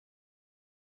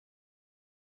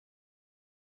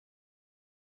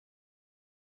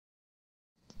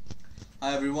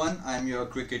Hi everyone, I'm your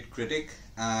cricket critic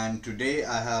and today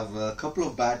I have a couple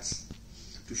of bats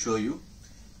to show you.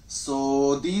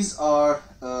 So these are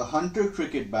Hunter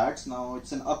cricket bats. Now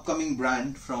it's an upcoming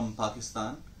brand from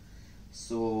Pakistan.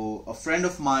 So a friend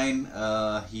of mine,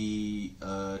 he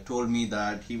told me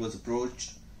that he was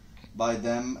approached by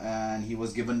them and he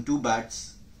was given two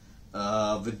bats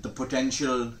with the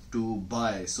potential to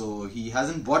buy. So he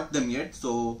hasn't bought them yet,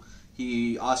 so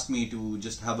he asked me to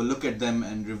just have a look at them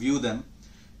and review them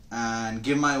and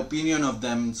give my opinion of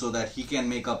them so that he can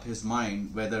make up his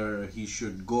mind whether he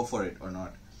should go for it or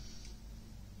not.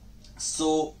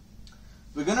 So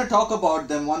we're gonna talk about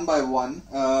them one by one.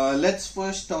 Let's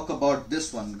first talk about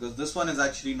this one because this one is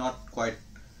actually not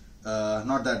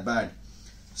that bad.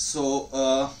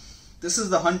 So this is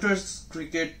the Hunter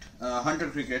Cricket.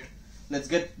 Let's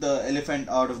get the elephant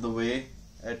out of the way.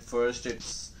 At first,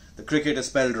 the cricket is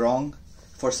spelled wrong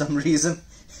for some reason.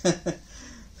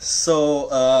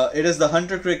 So it is the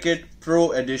Hunter Cricket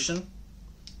Pro edition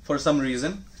for some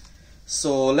reason.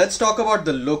 So let's talk about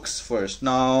the looks first.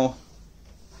 Now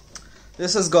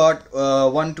this has got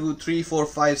 1, 2, 3, 4,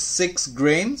 5, 6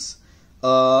 grains.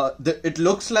 It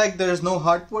looks like there is no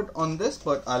hardwood on this,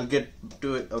 but I'll get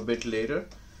to it a bit later.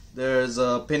 There's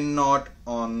a pin knot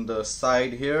on the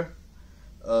side here.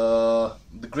 The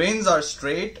grains are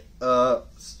straight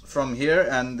from here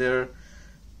and they're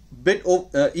bit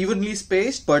evenly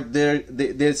spaced, but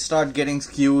they start getting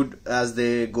skewed as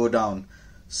they go down.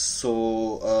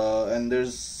 So and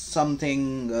there's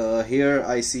something here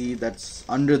I see that's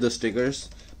under the stickers.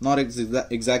 Not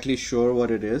exactly sure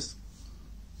what it is.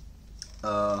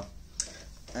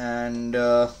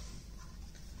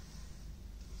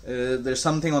 There's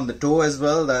something on the toe as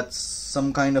well. That's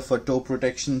some kind of a toe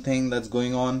protection thing that's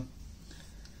going on.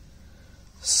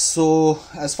 So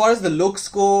as far as the looks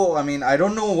go, I mean, I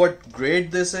don't know what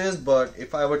grade this is, but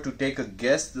if I were to take a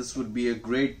guess, this would be a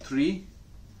grade 3,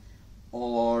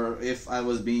 or if I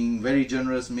was being very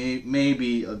generous,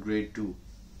 maybe a grade 2.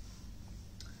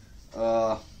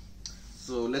 So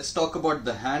let's talk about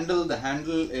the handle. The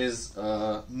handle is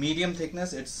medium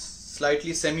thickness. It's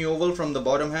slightly semi-oval from the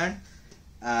bottom hand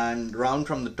and round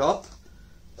from the top.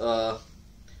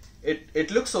 It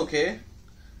looks okay.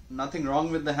 Nothing wrong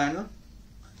with the handle.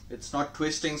 It's not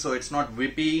twisting, so it's not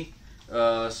whippy,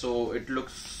 so it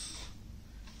looks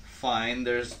fine.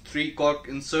 There's 3 cork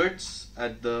inserts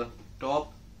at the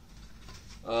top.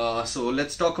 So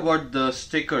let's talk about the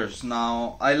stickers.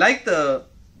 Now I like the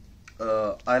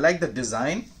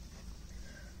design.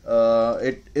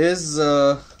 It is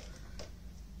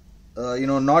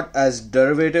not as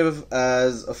derivative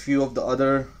as a few of the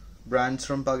other brands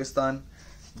from Pakistan,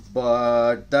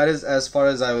 but that is as far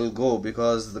as I will go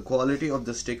because the quality of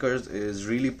the stickers is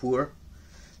really poor.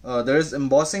 There is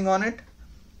embossing on it,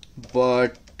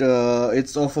 but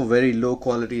it's of a very low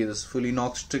quality. This fully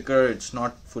knocked sticker, it's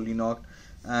not fully knocked,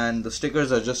 and the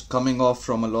stickers are just coming off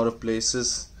from a lot of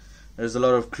places. There's a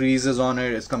lot of creases on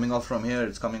it. It's coming off from here,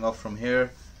 it's coming off from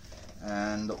here,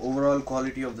 and the overall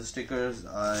quality of the stickers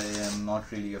I am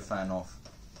not really a fan of.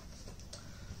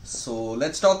 So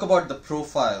let's talk about the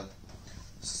profile.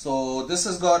 So this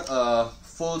has got a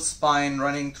full spine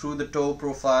running through the toe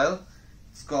profile.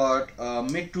 It's got a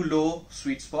mid to low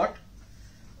sweet spot.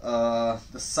 The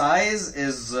size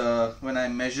is, when I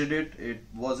measured it, it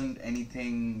wasn't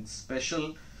anything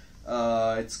special.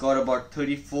 It's got about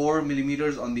 34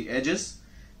 millimeters on the edges,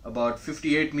 about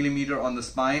 58 millimeter on the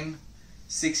spine,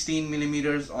 16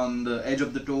 millimeters on the edge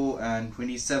of the toe, and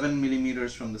 27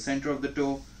 millimeters from the center of the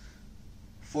toe,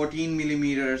 14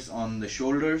 millimeters on the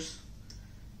shoulders.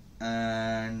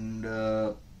 And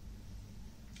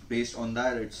based on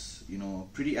that, it's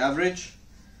pretty average.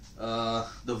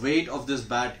 The weight of this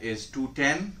bat is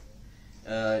 210.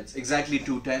 It's exactly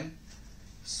 210.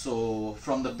 So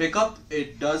from the pickup,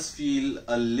 it does feel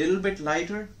a little bit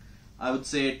lighter. I would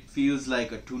say it feels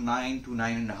like a 2.9,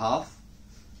 2.9.5.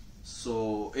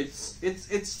 So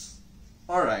it's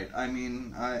all right. I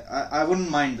mean, I wouldn't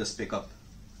mind this pickup.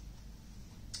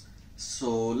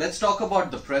 So let's talk about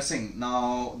the pressing.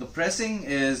 Now the pressing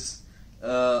is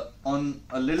on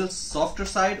a little softer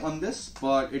side on this,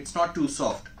 but it's not too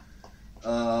soft.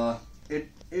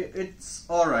 It's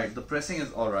alright. The pressing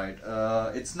is alright.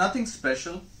 It's nothing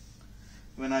special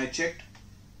when I checked.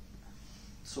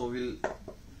 So we'll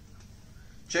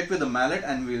check with the mallet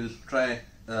and we'll try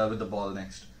with the ball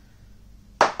next.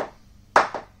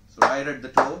 So right at the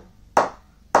toe.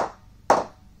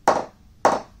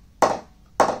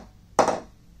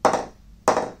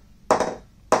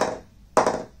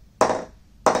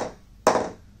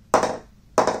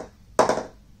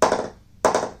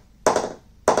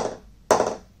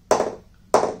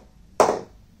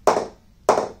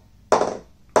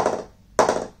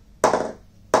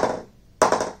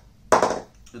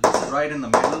 right in the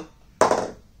middle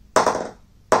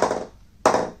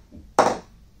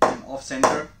and off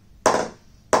center.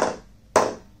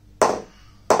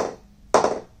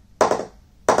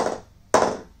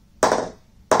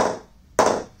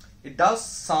 It does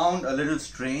sound a little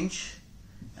strange,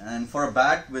 and for a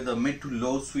bat with a mid to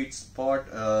low sweet spot,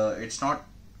 it's not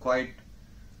quite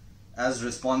as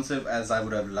responsive as I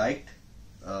would have liked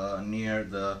near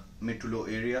the mid to low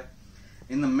area.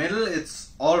 In the middle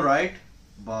it's alright,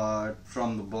 but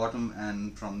from the bottom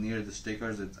and from near the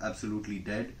stickers it's absolutely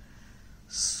dead.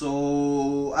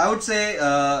 So I would say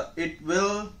it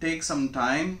will take some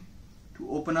time to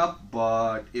open up,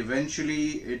 but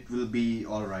eventually it will be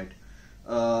alright.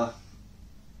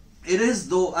 It is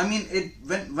though, I mean,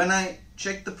 when I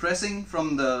check the pressing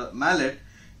from the mallet,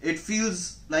 it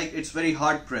feels like it's very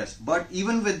hard pressed, but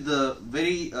even with the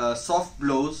very soft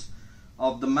blows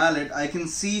of the mallet, I can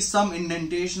see some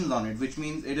indentations on it, which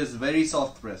means it is very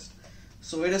soft pressed.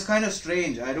 So it is kind of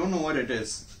strange. I don't know what it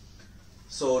is.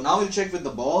 So now we'll check with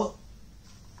the ball.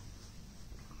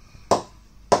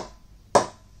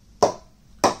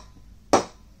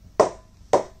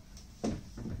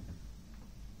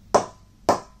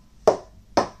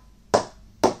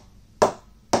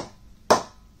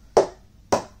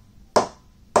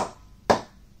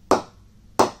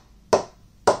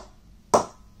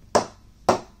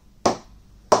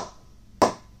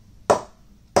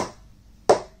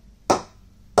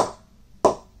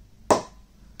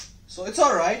 So it's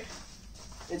alright,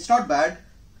 it's not bad,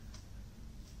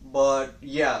 but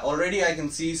yeah, already I can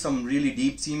see some really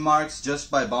deep seam marks just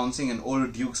by bouncing an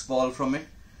old Duke's ball from it.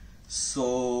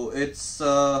 So it's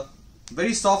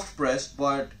very soft pressed,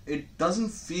 but it doesn't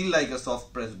feel like a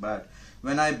soft pressed bat.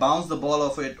 When I bounce the ball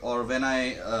off it, or when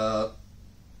I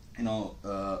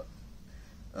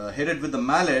hit it with the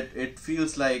mallet, it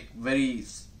feels like very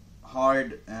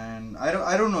hard, and I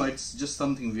don't know, it's just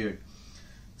something weird.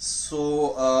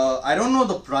 So I don't know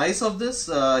the price of this.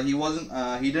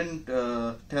 He didn't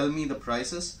tell me the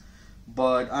prices,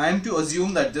 but I am to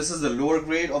assume that this is the lower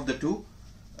grade of the two.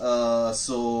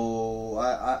 So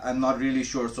I'm not really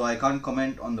sure, so I can't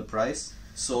comment on the price.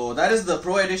 So that is the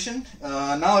Pro Edition.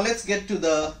 Now let's get to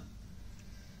the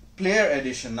Player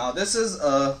Edition. Now this is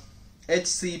a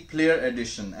HC Player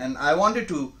Edition, and I wanted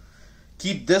to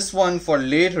keep this one for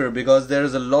later because there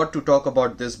is a lot to talk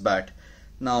about this bat.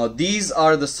 Now these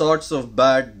are the sorts of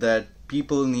bat that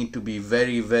people need to be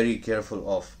very, very careful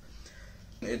of.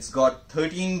 It's got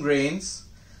 13 grains.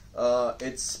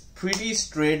 It's pretty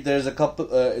straight. There's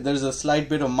a slight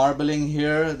bit of marbling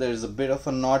here. There's a bit of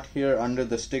a knot here under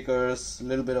the stickers, a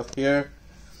little bit of here.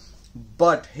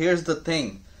 But here's the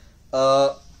thing.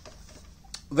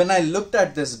 When I looked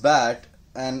at this bat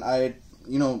and I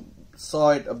saw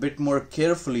it a bit more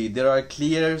carefully, there are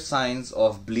clear signs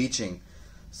of bleaching.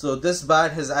 So this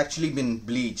bat has actually been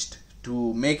bleached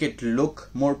to make it look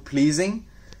more pleasing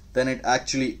than it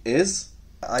actually is.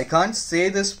 I can't say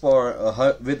this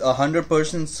with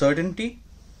 100% certainty,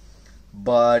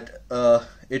 but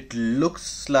it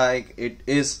looks like it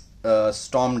is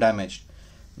storm damaged.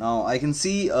 Now I can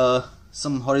see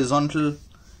some horizontal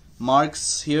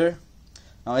marks here.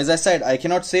 Now as I said, I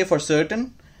cannot say for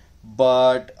certain,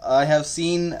 but I have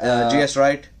seen GS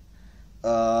Wright.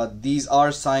 These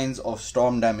are signs of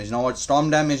storm damage. Now what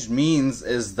storm damage means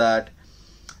is that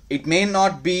it may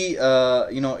not be,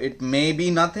 it may be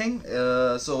nothing.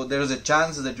 So there is a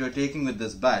chance that you're taking with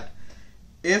this bat.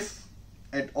 If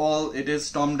at all it is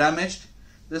storm damaged,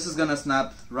 this is gonna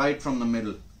snap right from the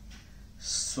middle.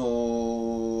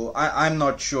 So I'm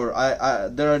not sure.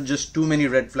 There are just too many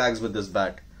red flags with this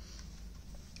bat.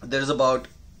 There's about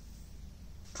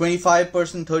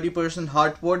 25%, 30%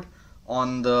 hardwood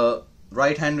on the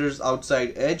right-hander's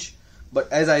outside edge, but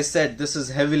as I said, this is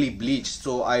heavily bleached,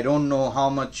 so I don't know how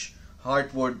much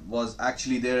hardwood was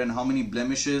actually there and how many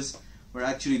blemishes were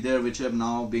actually there, which have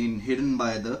now been hidden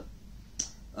by the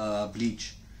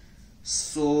bleach.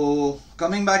 So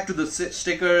coming back to the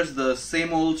stickers, the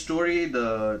same old story.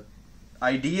 The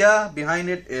idea behind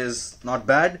it is not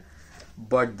bad,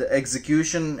 but the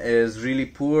execution is really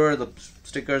poor. The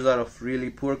stickers are of really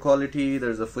poor quality.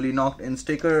 There's a fully knocked in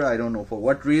sticker, I don't know for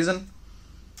what reason.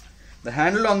 The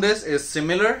handle on this is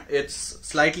similar. It's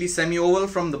slightly semi-oval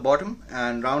from the bottom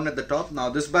and round at the top. Now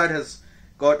this bat has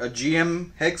got a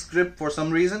GM hex grip for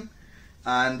some reason,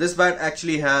 and this bat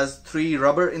actually has 3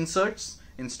 rubber inserts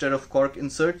instead of cork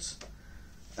inserts,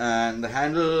 and the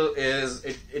handle is,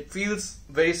 it feels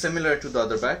very similar to the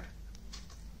other bat.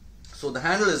 So the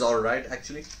handle is alright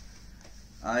actually.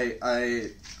 I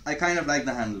kind of like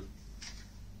the handle.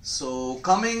 So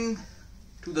coming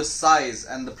to the size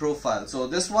and the profile, so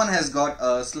this one has got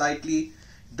a slightly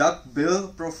duck bill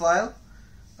profile.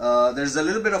 There's a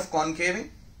little bit of concaving,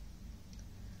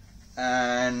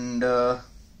 and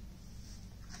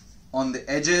on the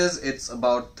edges it's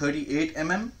about 38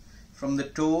 mm. From the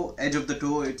toe, edge of the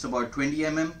toe, it's about 20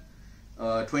 mm,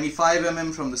 25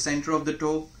 mm from the center of the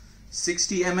toe,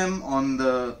 60 mm on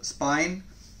the spine,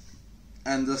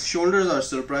 and the shoulders are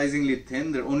surprisingly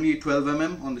thin. They're only 12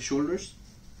 mm on the shoulders.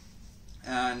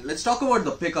 And let's talk about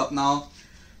the pickup now.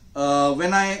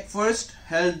 When I first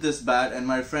held this bat and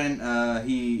my friend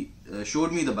he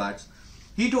showed me the bats,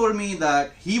 he told me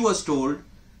that he was told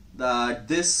that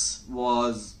this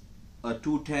was a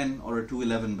 210 or a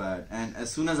 211 bat, and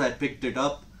as soon as I picked it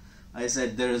up, I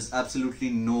said there is absolutely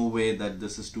no way that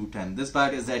this is 210. This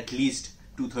bat is at least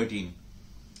 213,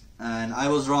 and I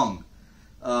was wrong.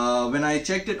 When I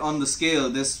checked it on the scale,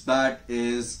 this bat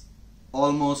is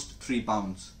almost 3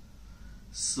 pounds.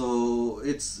 So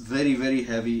it's very, very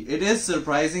heavy. It is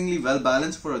surprisingly well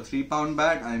balanced for a 3-pound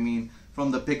bat. I mean, from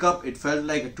the pickup it felt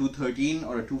like a 213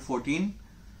 or a 214.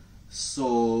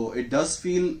 So it does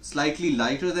feel slightly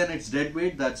lighter than its dead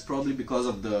weight. That's probably because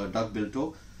of the duckbill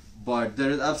toe. But there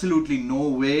is absolutely no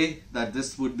way that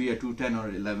this would be a 210 or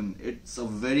 11. It's a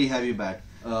very heavy bat.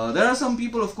 There are some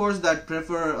people, of course, that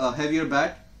prefer a heavier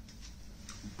bat.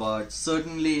 But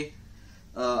certainly,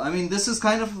 I mean, this is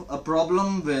kind of a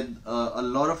problem with a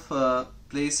lot of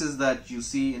places that you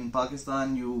see in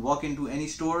Pakistan. You walk into any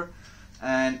store,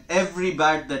 and every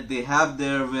bat that they have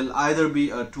there will either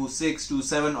be a 2.6,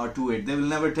 2.7 or 2.8. They will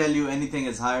never tell you anything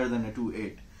is higher than a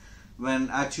 2.8, when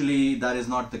actually that is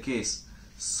not the case.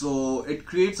 So it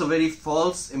creates a very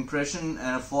false impression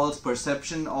and a false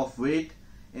perception of weight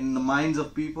in the minds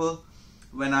of people.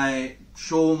 When I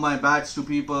show my bats to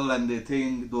people and they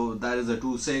think, though, that is a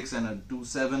 2.6 and a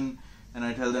 2.7, and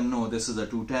I tell them no, this is a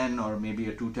 210 or maybe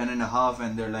a 210 and a half,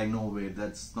 and they're like, no way,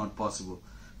 that's not possible.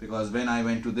 Because when I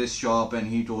went to this shop and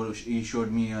he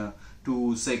showed me a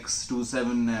 2.6,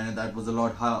 2.7, and that was a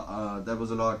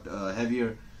lot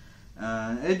heavier.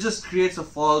 It just creates a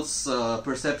false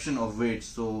perception of weight.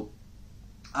 So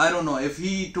I don't know, if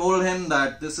he told him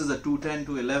that this is a 210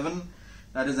 to 11,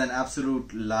 that is an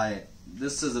absolute lie.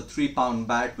 This is a 3-pound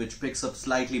bat which picks up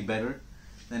slightly better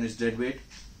than its dead weight.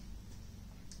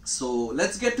 So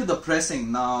let's get to the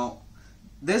pressing now.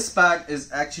 This bat is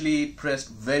actually pressed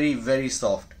very, very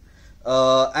soft,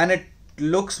 and it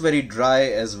looks very dry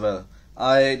as well.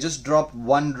 I just dropped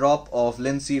 1 drop of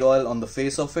linseed oil on the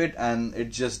face of it and it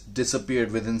just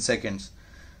disappeared within seconds.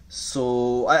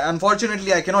 So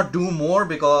unfortunately I cannot do more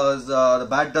because the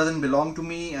bat doesn't belong to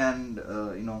me, and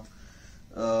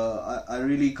I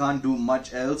really can't do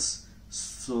much else.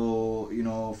 So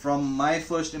from my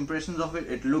first impressions of it,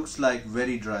 it looks like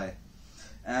very dry.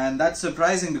 And that's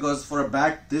surprising because for a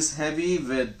bat this heavy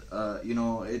with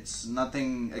it's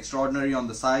nothing extraordinary on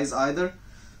the size either.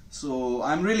 So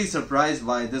I'm really surprised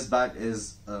why this bat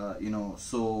is I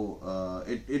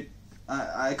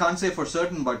can't say for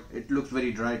certain, but it looks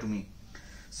very dry to me.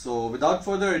 So without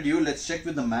further ado, let's check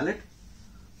with the mallet.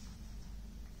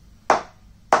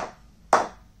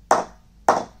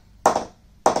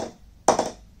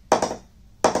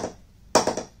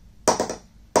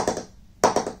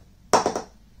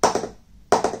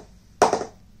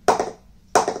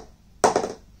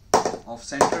 Off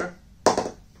center.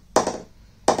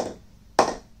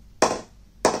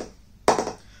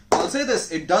 I'll say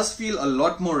this, it does feel a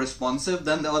lot more responsive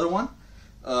than the other one,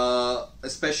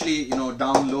 especially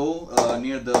down low,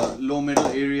 near the low middle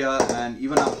area, and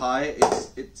even up high.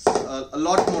 It's a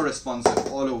lot more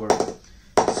responsive all over.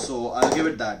 So I'll give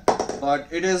it that. But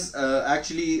it is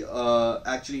actually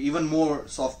even more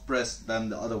soft pressed than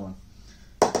the other one.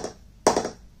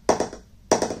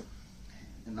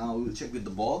 And now we'll check with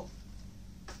the ball.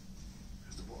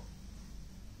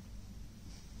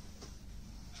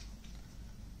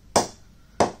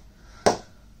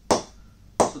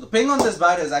 So the ping on this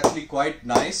bat is actually quite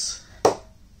nice.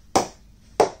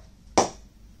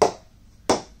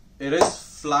 It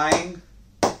is flying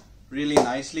really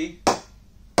nicely.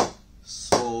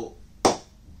 So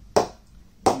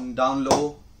down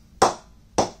low,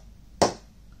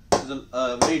 there's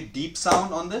a very deep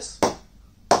sound on this.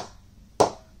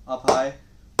 Up high,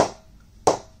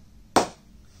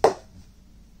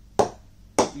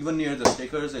 even near the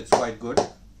stickers, it's quite good.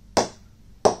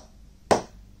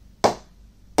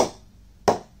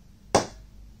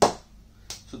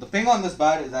 So the ping on this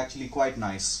bat is actually quite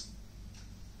nice.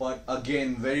 But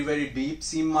again, very, very deep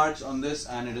seam marks on this,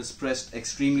 and it is pressed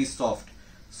extremely soft.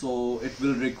 So it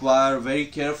will require very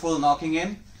careful knocking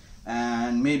in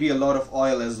and maybe a lot of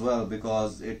oil as well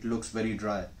because it looks very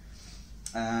dry.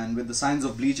 and with the signs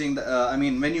of bleaching, I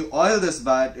mean, when you oil this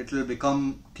bat, it will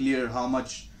become clear how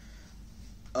much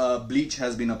bleach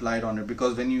has been applied on it,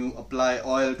 because when you apply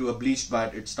oil to a bleached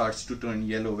bat, it starts to turn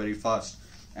yellow very fast,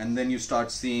 and then you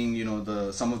start seeing, you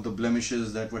know, some of the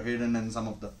blemishes that were hidden and some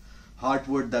of the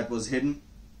heartwood that was hidden.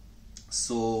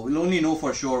 So we'll only know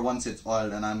for sure once it's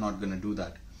oiled, and I'm not gonna do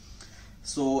that.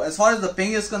 So as far as the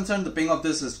ping is concerned, the ping of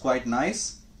this is quite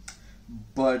nice,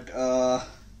 but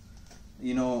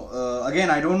you know, again,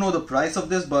 I don't know the price of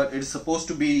this, but it's supposed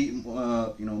to be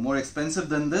you know, more expensive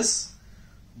than this.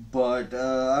 But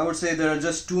I would say there are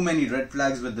just too many red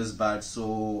flags with this bat,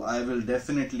 so I will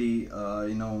definitely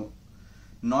you know,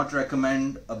 not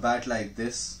recommend a bat like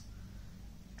this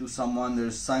to someone.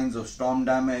 There's signs of storm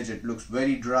damage. It looks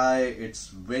very dry, it's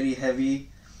very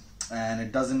heavy, and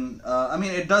it doesn't I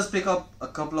mean, it does pick up a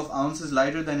couple of ounces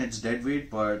lighter than its dead weight,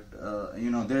 but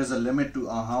you know, there's a limit to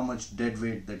how much dead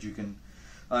weight that you can.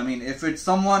 I mean, if it's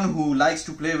someone who likes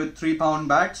to play with 3-pound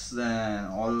bats, then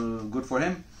all good for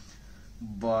him,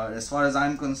 but as far as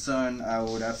I'm concerned, I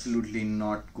would absolutely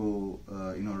not go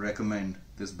you know, recommend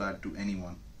this bat to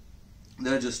anyone.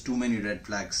 There are just too many red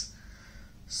flags.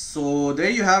 So there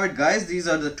you have it, guys. These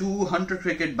are the 2 Hunter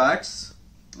Cricket bats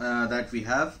that we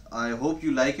have. I hope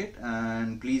you like it,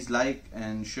 and please like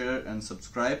and share and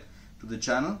subscribe to the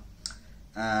channel,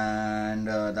 and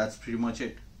that's pretty much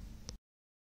it.